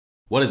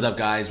What is up,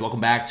 guys? Welcome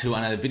back to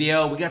another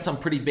video. We got some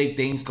pretty big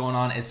things going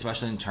on,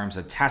 especially in terms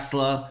of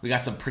Tesla. We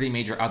got some pretty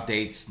major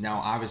updates. Now,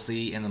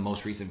 obviously, in the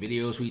most recent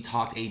videos, we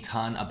talked a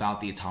ton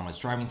about the autonomous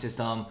driving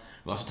system.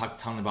 We also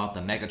talked a ton about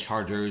the mega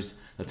chargers,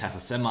 the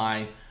Tesla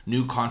Semi,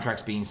 new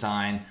contracts being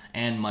signed,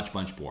 and much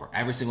more.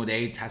 Every single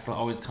day, Tesla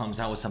always comes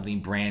out with something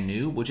brand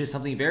new, which is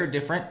something very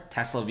different.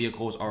 Tesla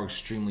vehicles are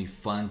extremely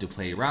fun to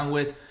play around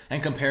with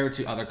and compared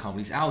to other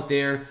companies out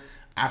there.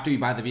 After you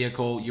buy the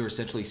vehicle, you're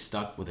essentially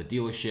stuck with a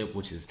dealership,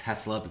 which is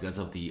Tesla, because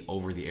of the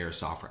over-the-air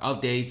software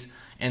updates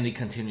and the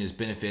continuous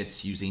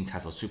benefits using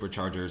Tesla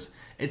superchargers.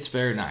 It's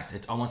very nice.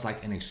 It's almost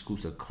like an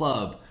exclusive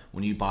club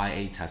when you buy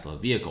a Tesla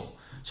vehicle.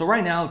 So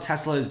right now,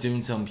 Tesla is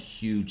doing some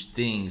huge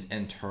things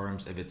in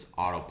terms of its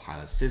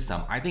Autopilot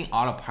system. I think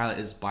Autopilot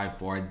is by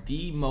far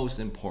the most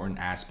important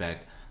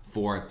aspect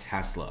for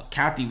Tesla.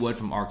 Cathie Wood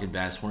from ARK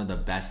Invest, one of the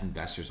best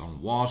investors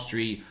on Wall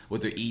Street,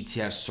 with their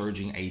ETFs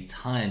surging a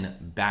ton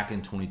back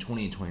in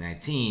 2020 and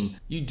 2019,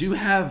 you do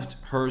have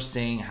her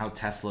saying how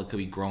Tesla could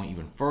be growing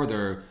even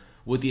further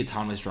with the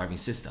autonomous driving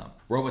system.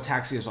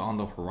 Robotaxis are on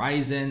the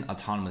horizon,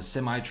 autonomous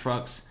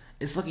semi-trucks.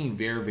 It's looking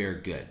very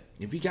good.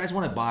 If you guys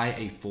want to buy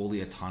a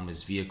fully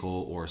autonomous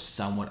vehicle or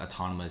somewhat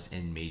autonomous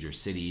in major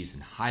cities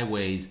and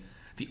highways,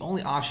 the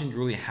only option you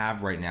really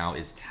have right now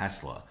is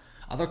Tesla.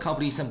 Other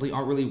companies simply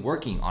aren't really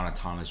working on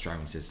autonomous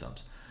driving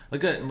systems.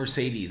 Look at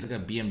Mercedes, look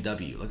at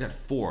BMW, look at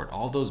Ford,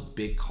 all those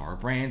big car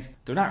brands.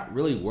 They're not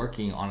really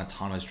working on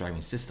autonomous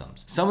driving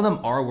systems. Some of them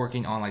are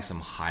working on like some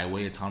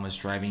highway autonomous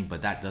driving,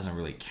 but that doesn't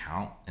really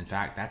count. In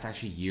fact, that's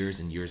actually years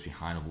and years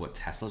behind of what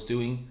Tesla's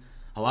doing.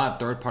 A lot of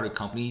third-party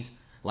companies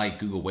like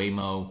Google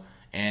Waymo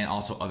and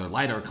also other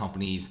LiDAR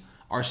companies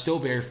are still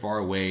very far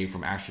away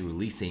from actually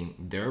releasing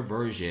their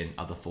version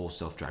of the full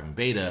self-driving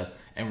beta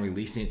and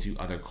releasing it to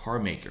other car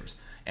makers.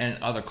 And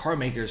other car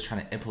makers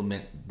trying to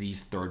implement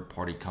these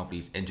third-party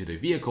companies into their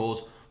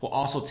vehicles will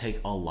also take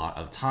a lot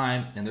of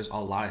time, and there's a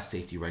lot of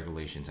safety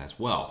regulations as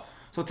well.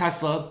 So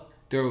Tesla,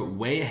 they're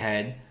way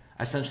ahead.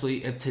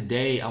 Essentially, if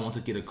today I want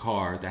to get a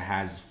car that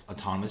has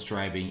autonomous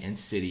driving in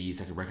cities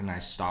that can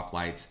recognize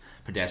stoplights,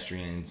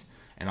 pedestrians,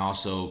 and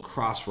also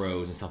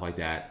crossroads and stuff like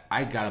that,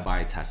 I gotta buy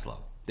a Tesla.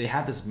 They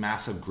have this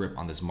massive grip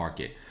on this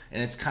market,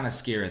 and it's kind of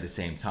scary at the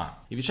same time.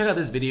 If you check out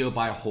this video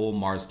by Whole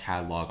Mars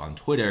Catalog on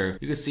Twitter,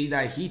 you can see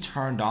that he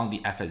turned on the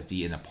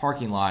FSD in a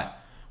parking lot,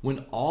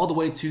 went all the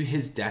way to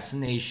his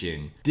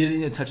destination, didn't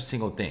need to touch a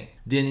single thing,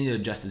 didn't need to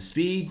adjust the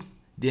speed,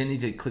 didn't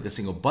need to click a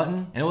single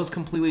button, and it was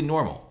completely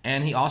normal.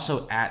 And he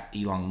also at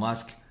Elon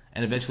Musk,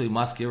 and eventually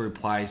Musk gave a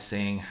reply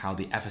saying how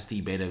the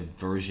FSD beta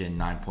version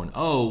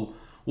 9.0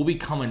 will be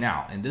coming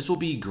out, and this will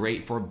be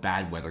great for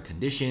bad weather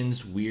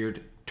conditions,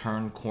 weird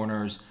turn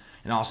corners,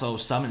 and also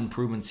some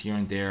improvements here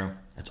and there.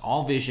 It's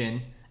all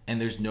vision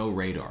and there's no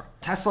radar.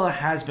 Tesla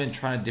has been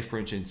trying to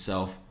differentiate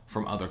itself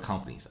from other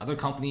companies. Other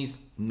companies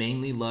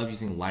mainly love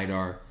using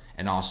LiDAR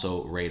and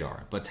also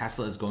radar, but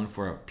Tesla is going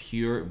for a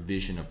pure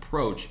vision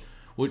approach,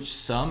 which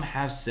some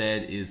have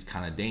said is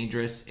kind of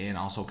dangerous and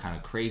also kind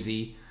of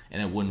crazy, and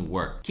it wouldn't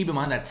work. Keep in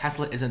mind that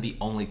Tesla isn't the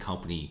only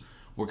company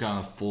working on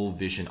a full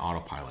vision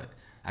autopilot.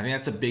 I think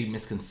that's a big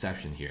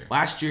misconception here.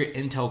 Last year,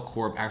 Intel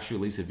Corp actually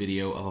released a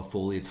video of a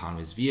fully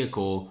autonomous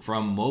vehicle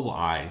from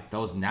Mobileye that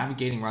was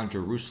navigating around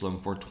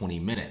Jerusalem for 20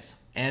 minutes.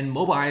 And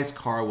Mobileye's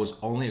car was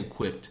only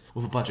equipped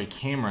with a bunch of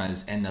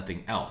cameras and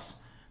nothing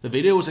else. The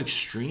video was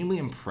extremely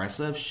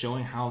impressive,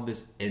 showing how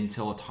this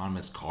Intel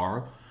autonomous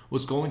car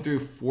was going through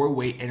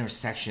four-way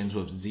intersections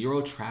with zero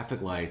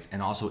traffic lights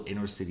and also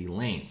inner city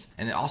lanes.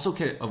 And it also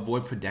could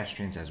avoid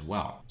pedestrians as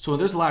well. So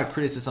there's a lot of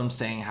criticism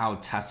saying how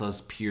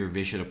Tesla's pure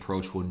vision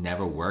approach will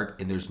never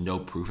work and there's no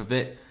proof of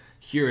it.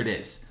 Here it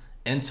is.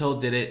 Intel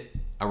did it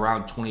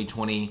around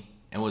 2020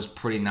 and was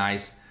pretty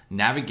nice.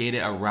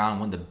 Navigated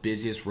around one of the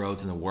busiest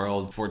roads in the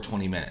world for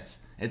 20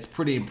 minutes. It's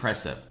pretty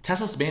impressive.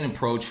 Tesla's main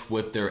approach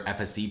with their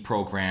FSD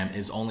program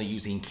is only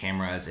using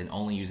cameras and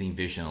only using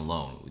vision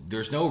alone.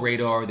 There's no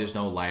radar, there's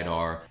no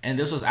LiDAR, and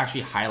this was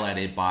actually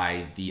highlighted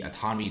by the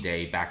Autonomy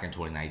Day back in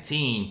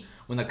 2019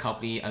 when the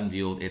company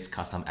unveiled its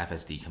custom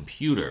FSD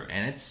computer.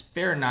 And it's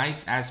very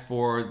nice. As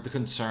for the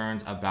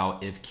concerns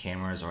about if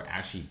cameras are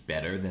actually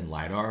better than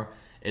LiDAR,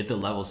 if the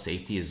level of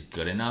safety is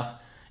good enough,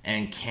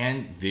 and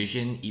can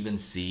vision even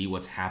see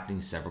what's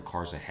happening several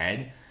cars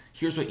ahead?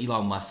 Here's what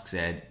Elon Musk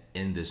said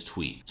in this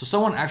tweet. So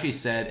someone actually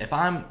said, if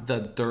I'm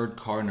the third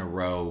car in a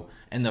row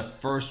and the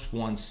first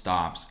one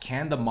stops,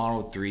 can the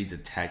Model 3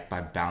 detect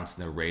by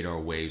bouncing the radar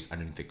waves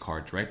underneath the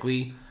car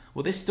directly?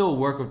 Will they still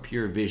work with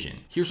pure vision?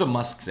 Here's what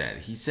Musk said.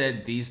 He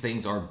said these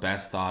things are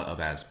best thought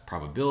of as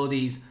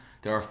probabilities.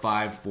 There are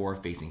 5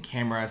 forward-facing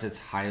cameras. It's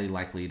highly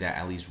likely that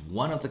at least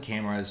one of the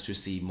cameras should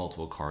see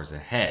multiple cars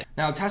ahead.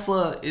 Now,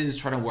 Tesla is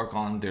trying to work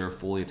on their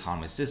fully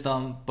autonomous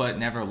system, but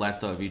nevertheless,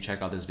 though, if you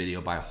check out this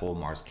video by Whole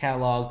Mars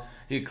Catalog,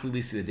 you can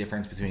clearly see the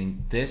difference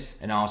between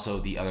this and also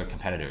the other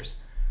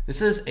competitors.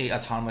 This is a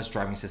autonomous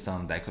driving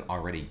system that I could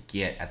already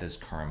get at this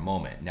current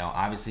moment. Now,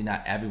 obviously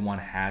not everyone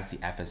has the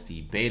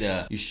FSD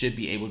beta. You should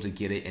be able to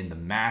get it in the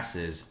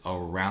masses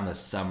around the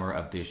summer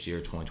of this year,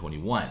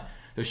 2021.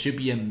 there should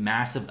be a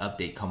massive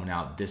update coming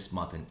out this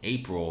month in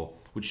April,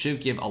 which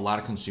should give a lot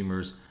of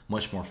consumers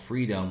much more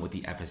freedom with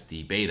the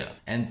FSD beta.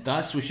 And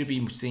thus, we should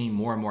be seeing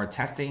more and more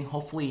testing.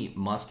 Hopefully,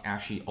 Musk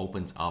actually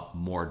opens up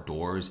more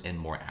doors and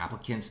more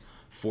applicants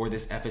for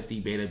this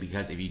FSD beta,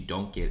 because if you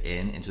don't get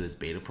into this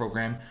beta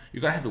program,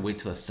 you're gonna have to wait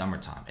till the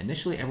summertime.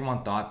 Initially,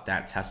 everyone thought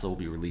that Tesla will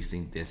be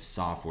releasing this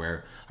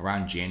software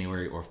around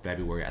January or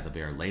February at the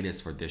very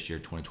latest for this year,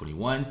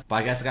 2021. But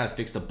I guess I gotta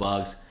fix the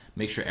bugs,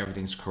 make sure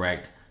everything's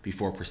correct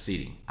before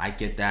proceeding. I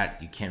get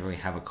that you can't really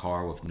have a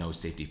car with no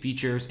safety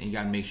features, and you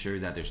gotta make sure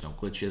that there's no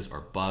glitches or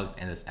bugs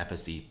in this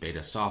FSD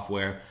beta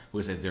software,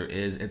 because if there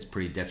is, it's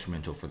pretty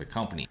detrimental for the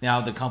company.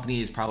 Now, the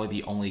company is probably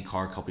the only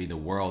car company in the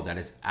world that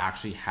is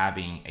actually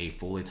having a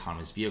fully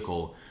autonomous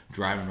vehicle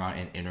driving around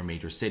in inner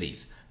major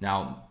cities.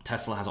 Now,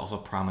 Tesla has also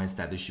promised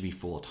that there should be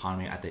full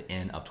autonomy at the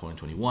end of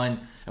 2021,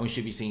 and we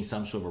should be seeing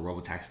some sort of a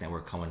robotaxi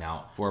network coming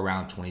out for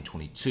around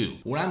 2022.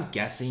 What I'm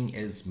guessing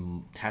is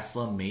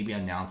Tesla may be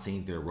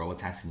announcing their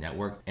robotaxi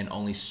network in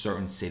only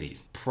certain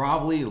cities.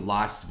 Probably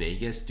Las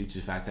Vegas, due to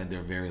the fact that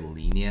they're very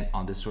lenient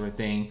on this sort of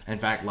thing. In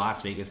fact,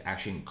 Las Vegas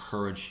actually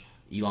encouraged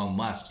Elon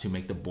Musk to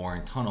make the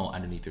boring tunnel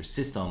underneath their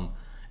system.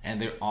 And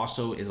there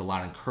also is a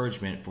lot of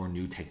encouragement for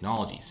new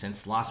technology.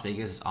 Since Las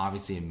Vegas is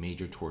obviously a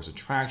major tourist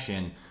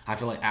attraction, I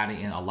feel like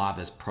adding in a lot of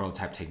this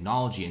prototype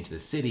technology into the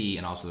city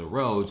and also the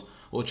roads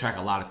will attract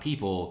a lot of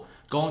people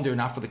going there,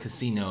 not for the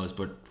casinos,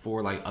 but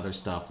for like other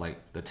stuff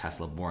like the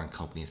Tesla Boring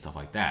Company and stuff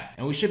like that.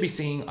 And we should be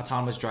seeing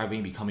autonomous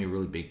driving becoming a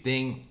really big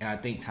thing. And I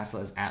think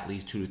Tesla is at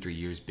least 2 to 3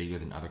 years bigger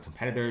than other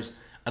competitors.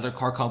 Other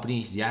car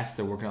companies, yes,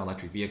 they're working on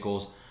electric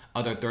vehicles.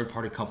 Other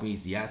third-party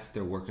companies, yes,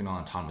 they're working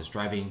on autonomous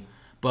driving.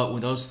 But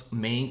when those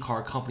main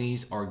car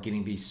companies are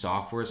getting these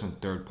softwares from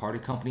third-party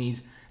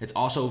companies, it's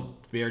also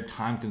very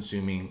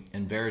time-consuming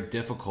and very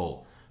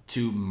difficult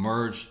to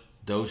merge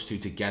those two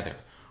together.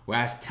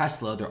 Whereas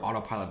Tesla, their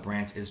Autopilot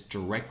branch is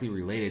directly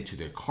related to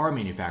their car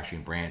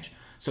manufacturing branch,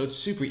 so it's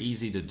super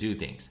easy to do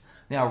things.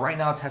 Now, right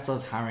now, Tesla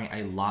is hiring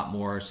a lot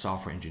more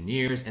software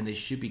engineers, and they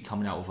should be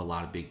coming out with a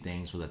lot of big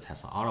things with the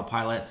Tesla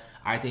Autopilot.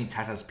 I think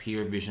Tesla's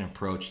computer vision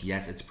approach,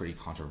 yes, it's pretty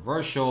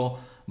controversial,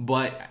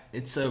 but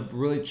it's a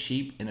really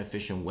cheap and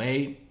efficient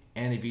way.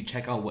 And if you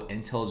check out what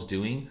Intel is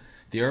doing,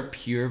 their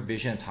pure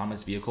vision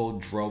autonomous vehicle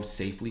drove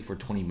safely for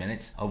 20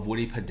 minutes,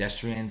 avoiding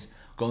pedestrians,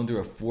 going through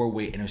a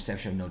 4-way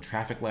intersection with no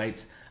traffic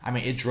lights. I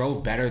mean, it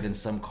drove better than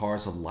some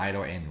cars with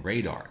LiDAR and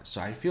radar.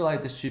 So I feel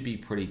like this should be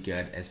pretty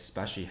good,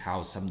 especially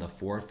how some of the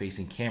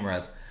forward-facing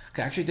cameras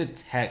can actually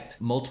detect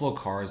multiple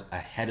cars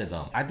ahead of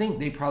them. I think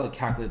they probably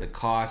calculate the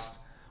cost,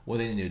 what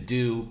they need to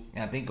do,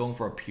 and I think going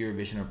for a pure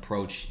vision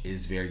approach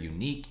is very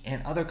unique.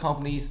 And other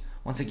companies,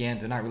 once again,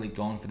 they're not really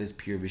going for this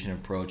pure vision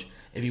approach.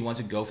 If you want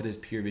to go for this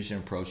pure vision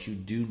approach, you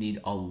do need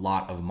a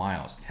lot of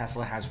miles.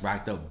 Tesla has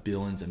racked up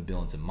billions and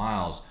billions of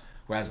miles,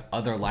 whereas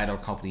other LiDAR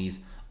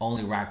companies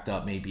only racked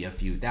up maybe a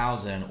few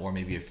thousand or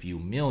maybe a few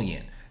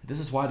million. This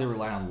is why they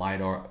rely on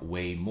LiDAR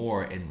way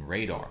more in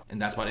radar.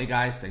 And that's about it,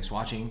 guys. Thanks for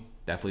watching.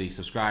 Definitely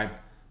subscribe.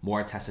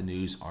 More Tesla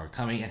news are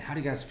coming. And how do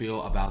you guys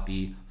feel about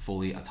the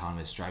fully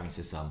autonomous driving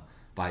system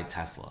by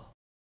Tesla?